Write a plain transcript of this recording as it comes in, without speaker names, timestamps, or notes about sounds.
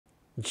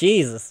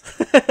Jesus.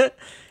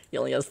 He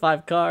only has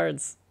 5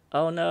 cards.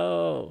 Oh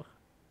no.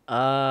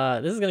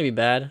 This is gonna be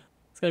bad.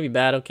 It's gonna be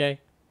bad, okay?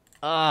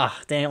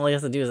 Dang, all he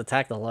has to do is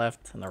attack the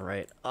left and the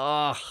right.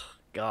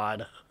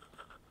 God.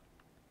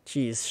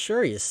 Jeez,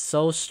 sure he is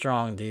so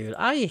strong, dude.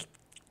 I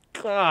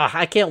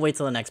can't wait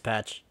till the next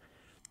patch.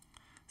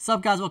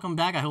 Sup guys, welcome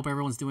back. I hope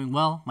everyone's doing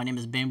well. My name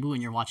is Bamboo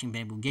and you're watching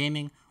Bamboo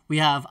Gaming. We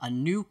have a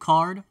new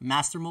card,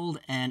 Mastermold,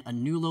 and a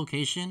new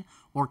location,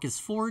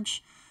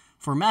 Orchisforge.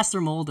 For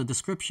Mastermold, the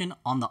description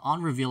on the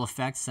on-reveal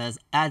effect says,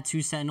 add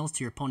 2 sentinels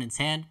to your opponent's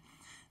hand.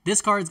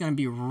 This card is going to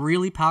be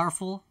really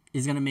powerful.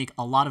 It's going to make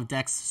a lot of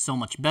decks so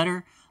much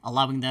better,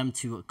 allowing them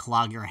to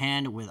clog your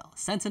hand with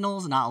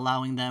sentinels, not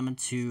allowing them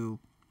to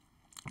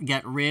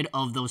get rid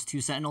of those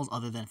 2 sentinels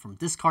other than from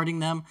discarding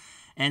them,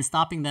 and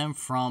stopping them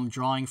from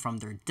drawing from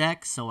their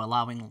deck, so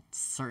allowing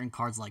certain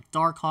cards like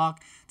Darkhawk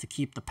to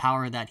keep the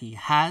power that he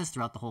has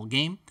throughout the whole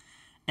game,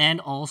 and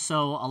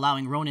also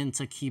allowing Ronan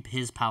to keep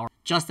his power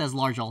just as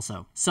large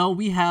also. So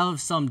we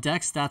have some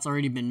decks that's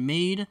already been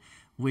made,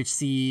 which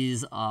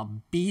sees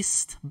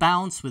Beast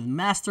bounce with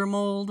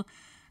Mastermold,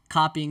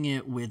 copying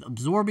it with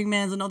Absorbing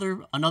Man's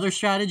another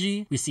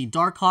strategy. We see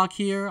Darkhawk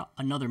here,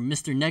 another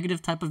Mr.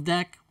 Negative type of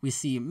deck. We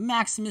see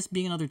Maximus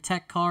being another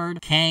tech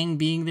card, Kang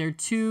being there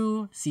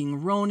too,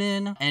 seeing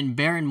Ronan, and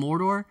Baron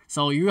Mordor.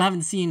 So you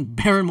haven't seen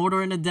Baron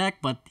Mordor in the deck,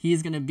 but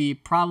he's going to be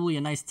probably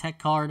a nice tech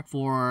card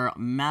for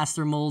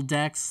Master Mold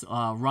decks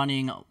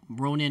running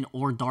Ronan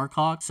or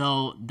Darkhawk.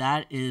 So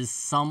that is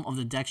some of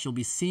the decks you'll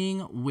be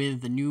seeing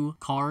with the new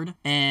card.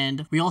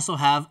 And we also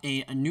have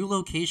a new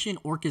location,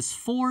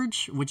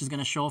 Orchisforge, which is going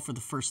to show up for the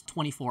first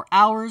 24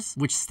 hours,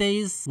 which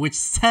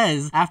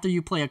says after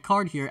you play a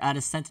card here, add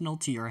a sentinel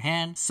to your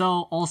hand.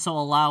 So also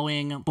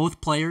allowing both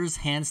players'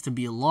 hands to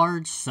be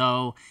large.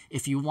 So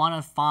if you want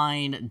to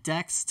find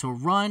decks to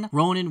run,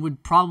 Ronan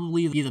would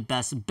probably be the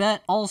best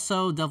bet.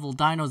 Also, Devil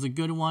Dino is a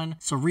good one.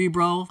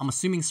 Cerebro, I'm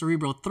assuming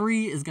Cerebro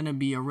 3 is going to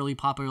be a really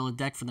popular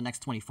deck for the next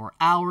 24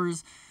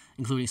 hours.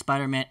 Including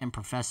Spider-Man and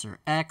Professor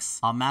X.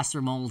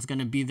 Master Mold is going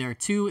to be there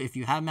too. If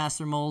you have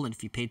Master Mold and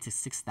if you paid to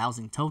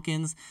 6,000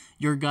 tokens,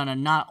 you're going to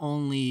not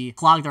only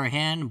clog their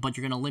hand, but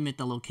you're going to limit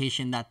the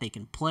location that they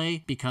can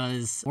play,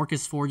 because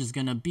Orchisforge is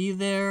going to be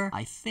there,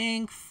 I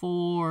think,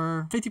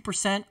 for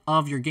 50%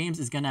 of your games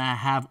is going to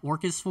have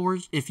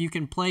Orchisforge. If you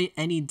can play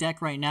any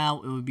deck right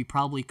now, it would be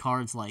probably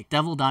cards like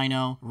Devil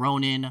Dino,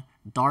 Ronan,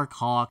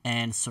 Darkhawk,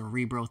 and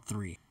Cerebro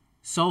 3.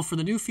 So for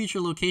the new feature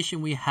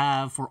location we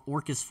have for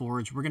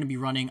Orchisforge, we're going to be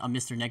running a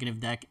Mr. Negative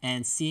deck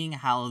and seeing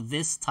how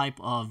this type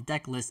of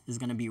deck list is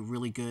going to be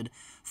really good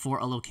for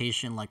a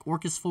location like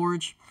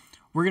Orchisforge.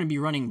 We're going to be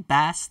running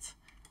Bast,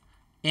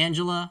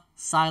 Angela,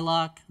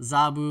 Psylocke,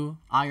 Zabu,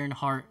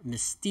 Ironheart,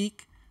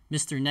 Mystique,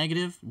 Mr.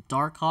 Negative,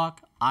 Darkhawk,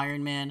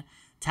 Iron Man,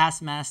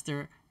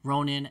 Taskmaster,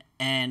 Ronan,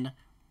 and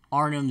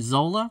Arnim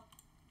Zola.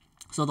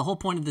 So the whole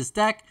point of this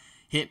deck,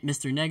 hit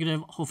Mr.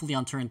 Negative, hopefully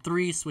on turn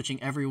 3,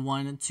 switching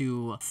everyone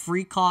to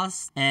free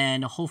cost,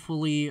 and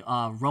hopefully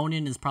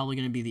Ronan is probably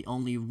going to be the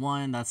only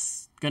one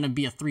that's going to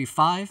be a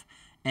 3/5,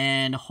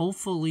 and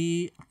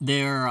hopefully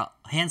their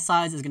hand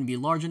size is going to be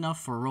large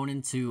enough for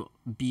Ronan to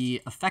be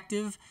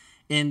effective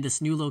in this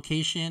new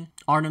location,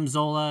 Arnim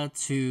Zola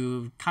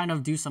to kind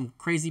of do some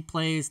crazy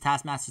plays,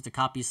 Taskmaster to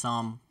copy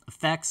some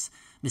effects,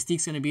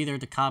 Mystique's going to be there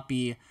to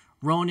copy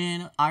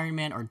Ronan, Iron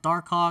Man, or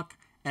Darkhawk.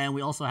 And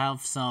we also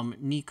have some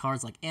neat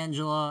cards like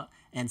Angela,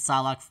 and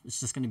Psylocke is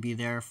just going to be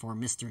there for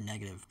Mr.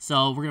 Negative.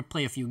 So we're going to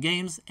play a few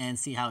games and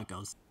see how it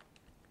goes.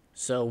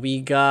 So we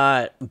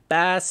got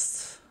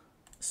Bast.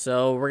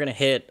 So we're going to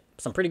hit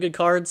some pretty good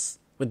cards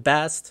with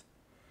Bast.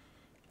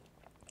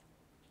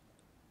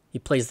 He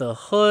plays the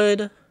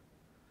Hood.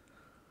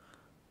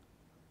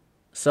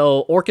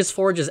 So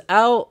Orchisforge is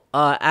out.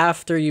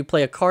 After you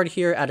play a card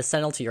here, add a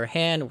sentinel to your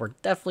hand. We're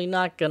definitely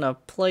not going to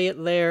play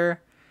it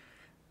there.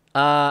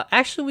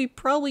 Actually, we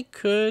probably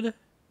could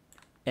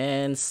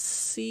and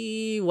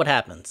see what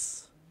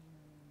happens.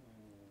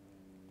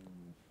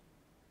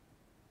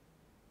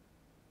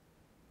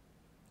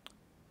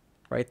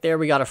 Right there,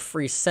 we got a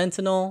free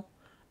Sentinel.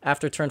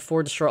 After turn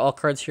 4, destroy all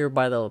cards here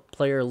by the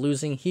player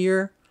losing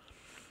here.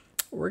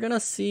 We're gonna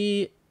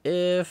see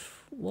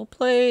if we'll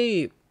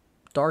play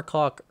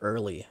Darkhawk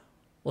early.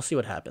 We'll see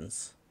what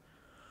happens.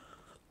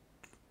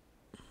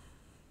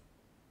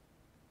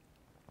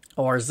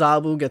 Or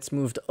Zabu gets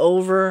moved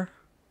over.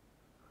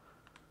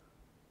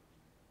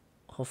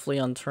 Hopefully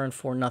on turn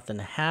 4 nothing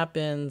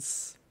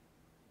happens.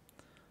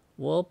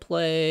 We'll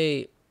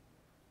play...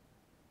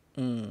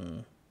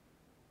 We'll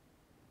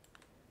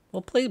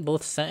play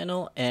both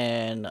Sentinel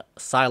and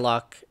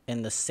Psylocke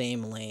in the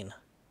same lane.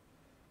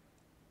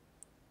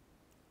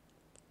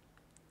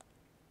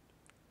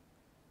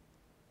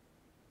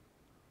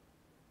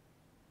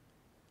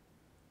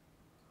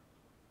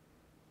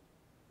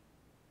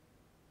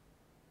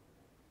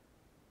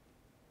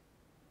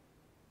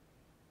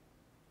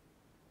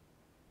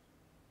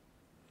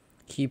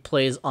 He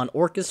plays on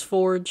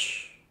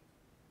Orchisforge.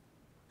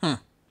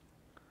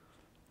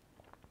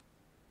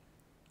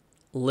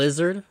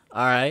 Lizard.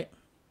 Alright.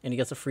 And he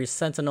gets a free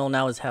Sentinel.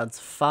 Now his head's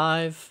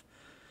 5.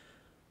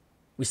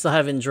 We still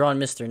haven't drawn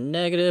Mr.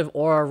 Negative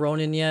or our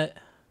Ronan yet.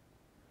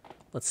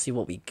 Let's see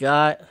what we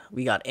got.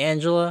 We got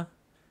Angela.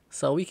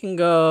 So we can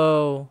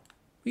go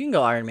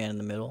Iron Man in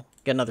the middle.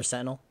 Get another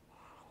Sentinel.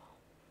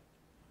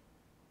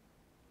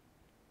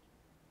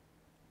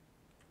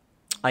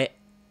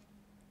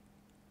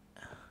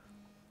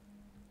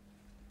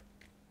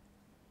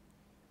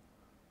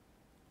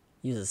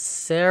 Uses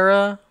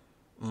Sarah.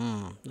 This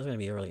is gonna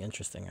be really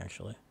interesting,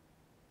 actually.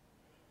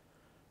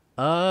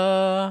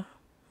 We'll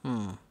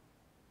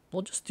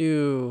just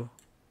do.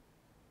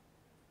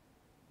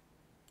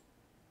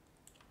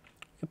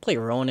 We can play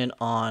Ronan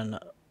on.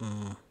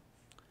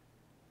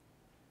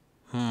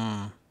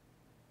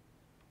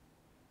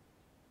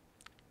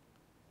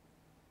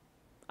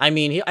 I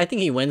mean, I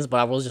think he wins, but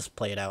I will just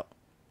play it out.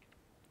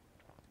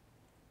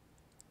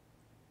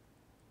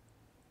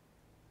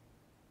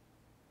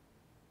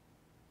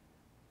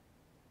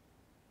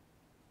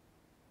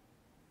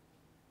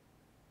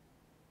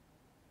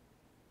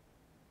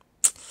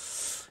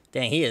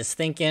 Dang, he is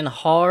thinking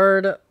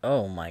hard.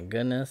 Oh my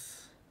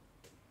goodness.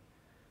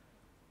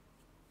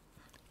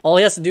 All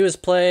he has to do is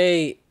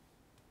play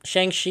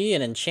Shang-Chi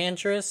and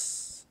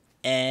Enchantress,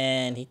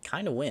 and he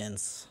kind of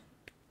wins.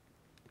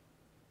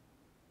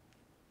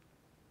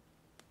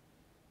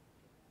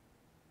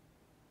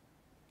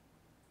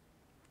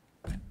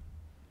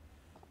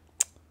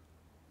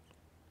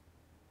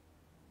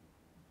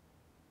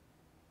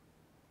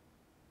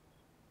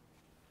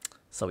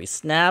 So he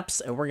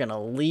snaps, and we're going to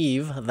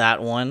leave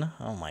that one.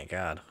 Oh my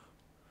god.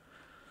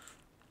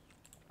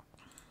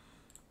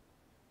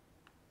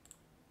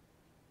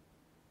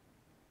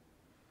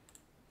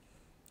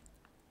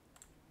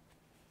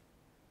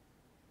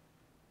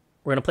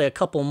 We're going to play a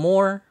couple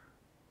more.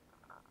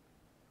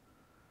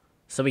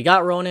 So we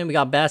got Ronan, we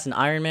got Bast and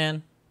Iron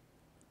Man.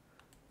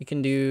 We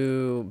can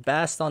do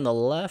Bast on the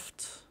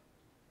left.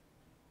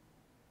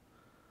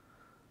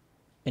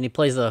 And he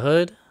plays the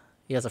Hood.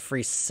 He has a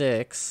free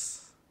 6.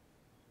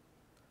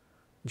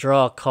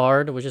 Draw a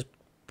card, which is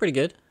pretty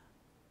good.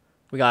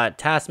 We got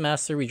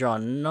Taskmaster. We draw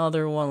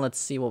another one. Let's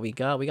see what we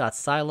got. We got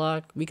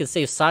Psylocke. We can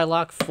save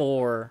Psylocke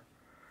for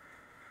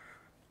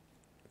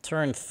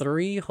turn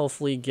 3.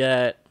 Hopefully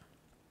get...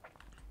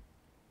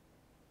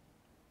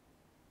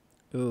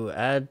 Ooh,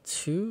 add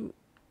 2.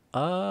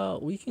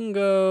 We can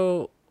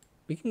go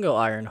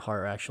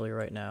Ironheart actually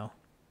right now.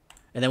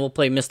 And then we'll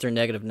play Mr.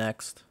 Negative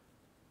next.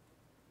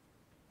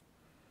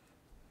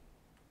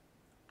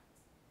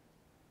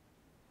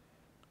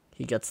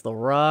 He gets the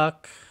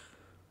Rock.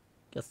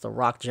 Gets the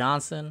Rock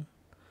Johnson.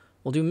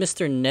 We'll do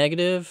Mr.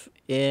 Negative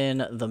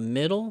in the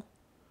middle.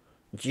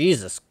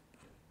 Jesus.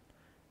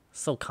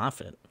 So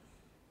confident.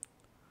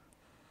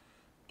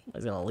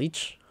 He's going to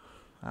leech?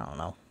 I don't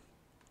know.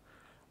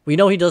 We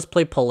know he does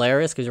play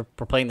Polaris because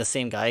we're playing the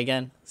same guy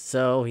again.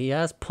 So he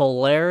has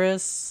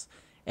Polaris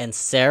and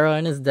Sarah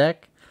in his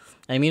deck.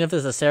 I mean, if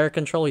there's a Sarah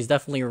control, he's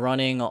definitely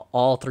running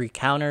all 3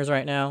 counters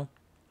right now.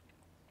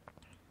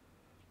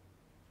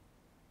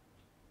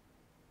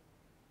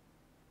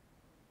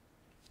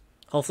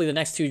 Hopefully the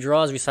next 2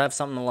 draws we have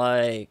something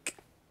like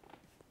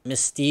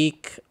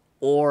Mystique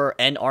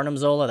and Arnim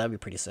Zola. That'd be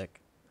pretty sick.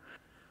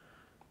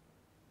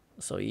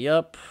 So,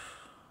 yep.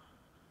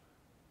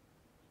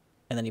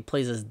 And then he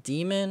plays his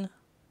Demon.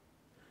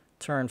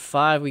 Turn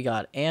 5, we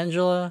got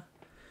Angela.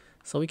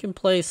 So we can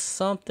play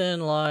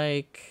something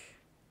like...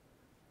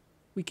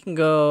 We can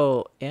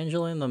go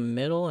Angela in the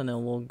middle, and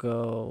then we'll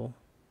go...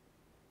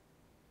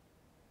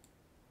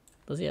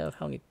 Does he have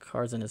how many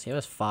cards in his? He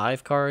has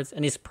 5 cards,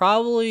 and he's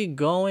probably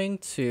going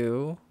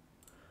to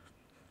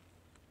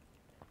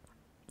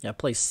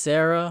play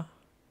Sarah.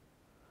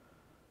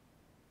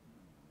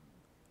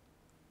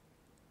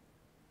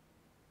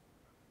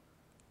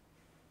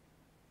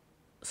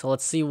 So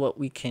let's see what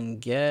we can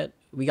get.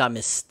 We got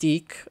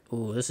Mystique.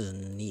 Ooh, this is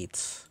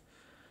neat.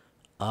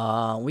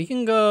 We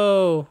can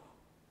go.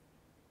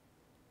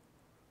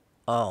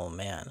 Oh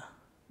man,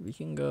 we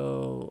can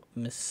go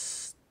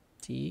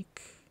Mystique.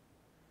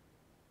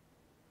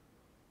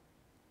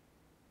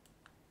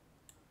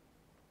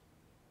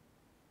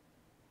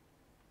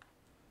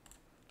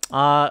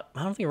 I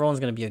don't think Roland's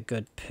gonna be a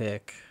good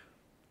pick.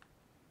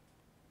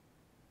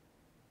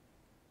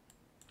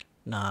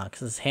 Nah,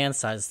 because his hand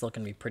size is still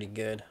gonna be pretty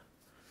good.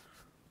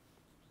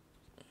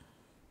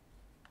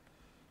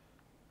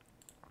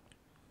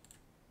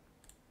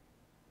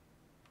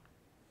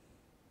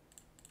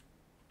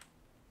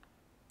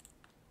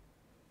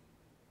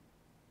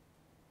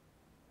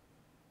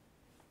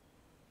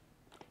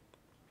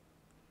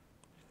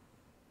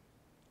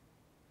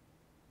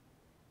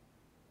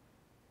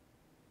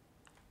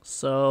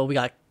 So we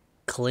got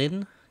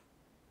Kylan.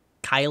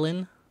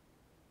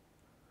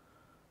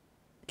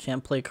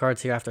 Can't play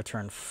cards here after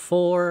turn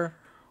 4.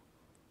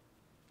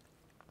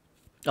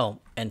 Oh,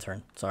 end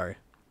turn. Sorry.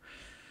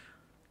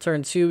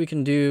 Turn 2, we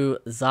can do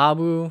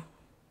Zabu.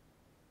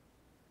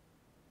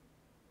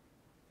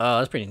 Oh,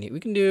 that's pretty neat.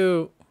 We'll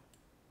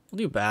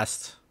do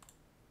Bast.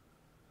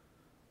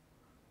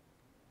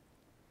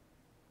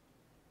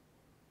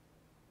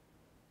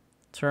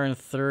 Turn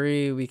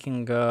 3, we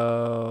can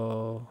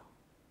go...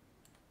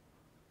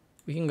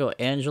 We can go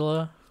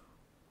Angela.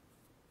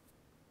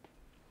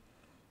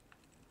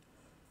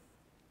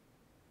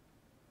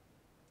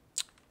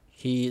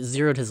 He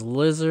zeroed his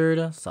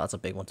lizard, so that's a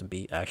big one to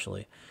beat,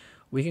 actually.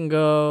 We can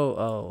go...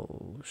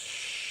 Oh,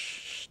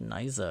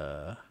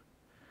 Schniza.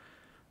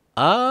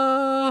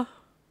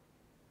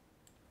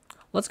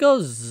 Let's go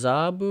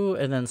Zabu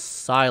and then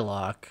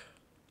Psylocke.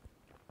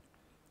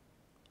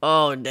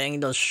 Oh, dang, he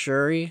does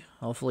Shuri.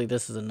 Hopefully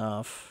this is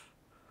enough.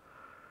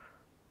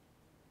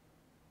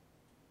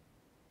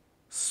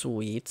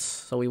 Sweet.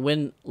 So we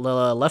win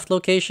the left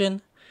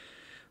location.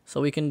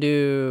 So we can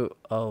do...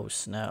 Oh,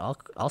 snap.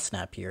 I'll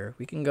snap here.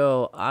 We can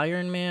go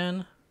Iron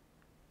Man.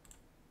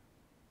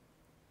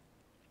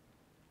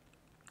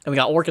 And we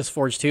got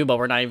orchisforge too, but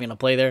we're not even going to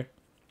play there.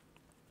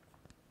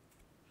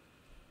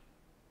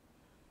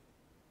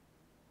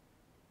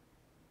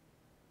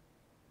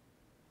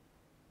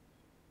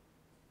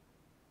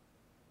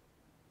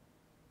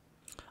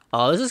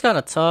 Oh, this is kind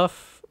of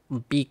tough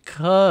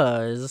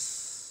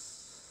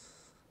because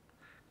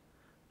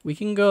we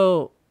can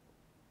go...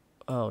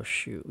 Oh,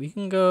 shoot. We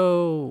can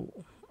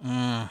go...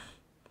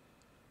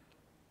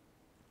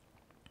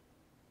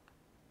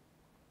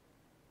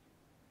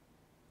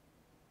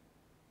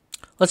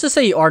 Let's just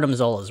say he Arnim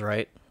Zolas,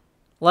 right?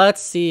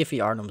 Let's see if he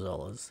Arnim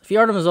Zolas. If he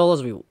Arnim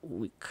Zolas,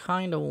 we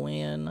kind of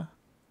win.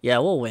 Yeah,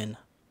 we'll win.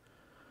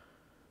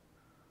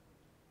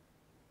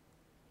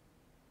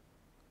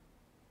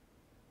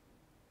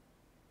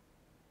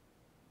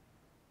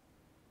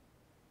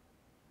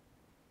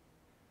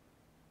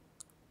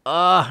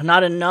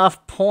 Not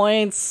enough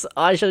points.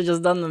 I should have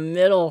just done the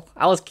middle.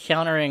 I was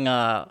countering,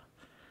 That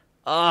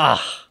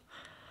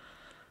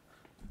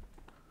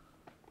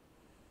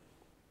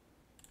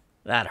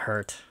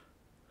hurt.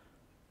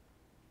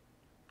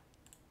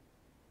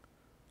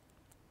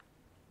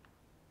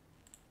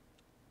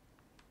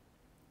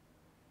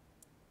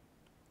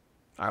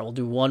 Alright, we'll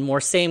do one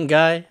more. Same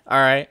guy.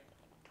 Alright.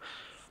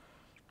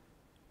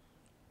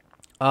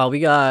 We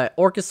got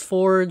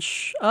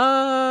orchisforge.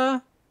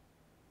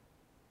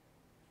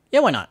 Yeah,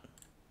 why not?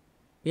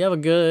 We have a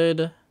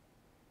good...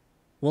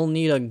 We'll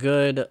need a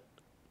good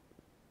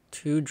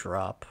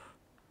 2-drop.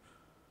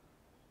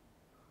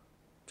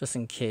 Just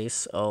in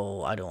case.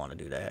 Oh, I don't want to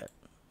do that.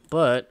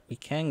 But we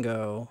can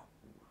go...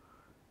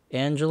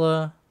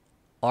 Angela.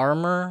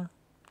 Armor.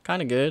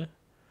 Kind of good.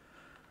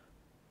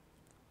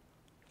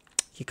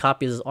 He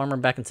copies his armor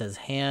back into his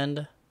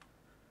hand.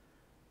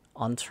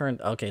 On turn...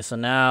 Okay, so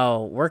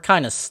now we're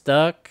kind of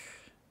stuck.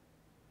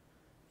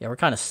 Yeah, we're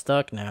kind of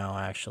stuck now,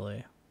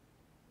 actually.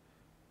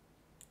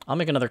 I'll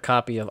make another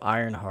copy of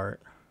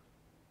Ironheart.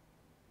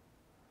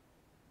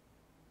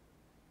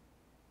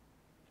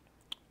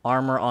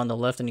 Armor on the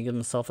left, and he gives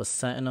himself a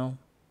sentinel.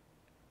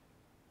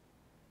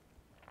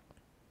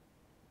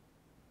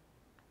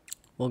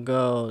 We'll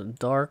go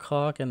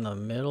Darkhawk in the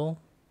middle.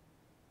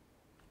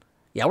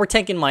 Yeah, we're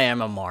taking my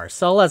MMR,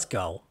 so let's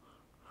go.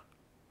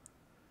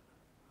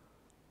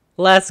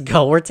 Let's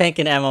go. We're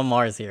taking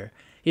MMRs here.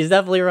 He's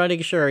definitely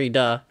running Shuri,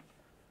 duh.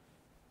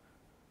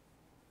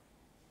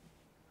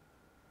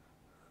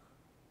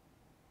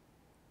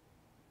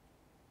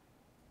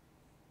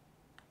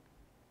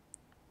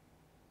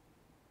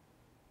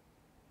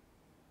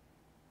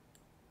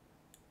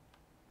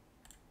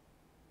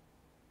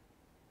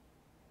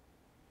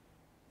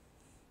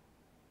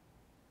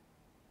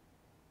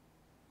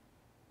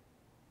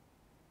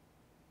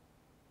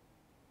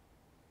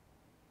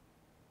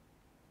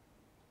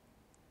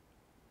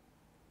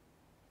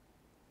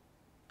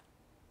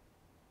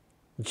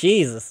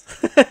 Jesus.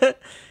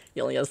 He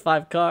only has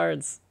 5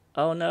 cards.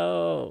 Oh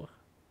no.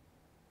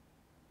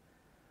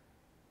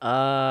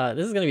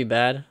 This is gonna be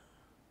bad.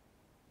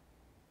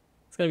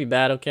 It's gonna be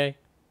bad, okay?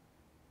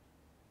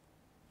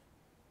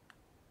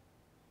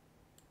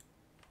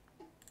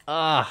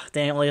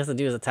 Damn, all he has to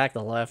do is attack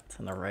the left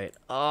and the right.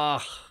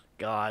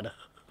 God.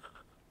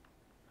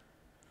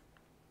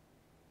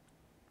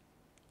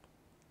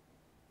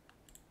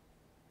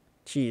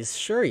 Jeez,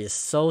 Shuri is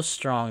so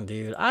strong,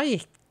 dude.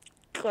 I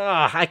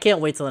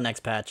can't wait till the next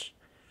patch.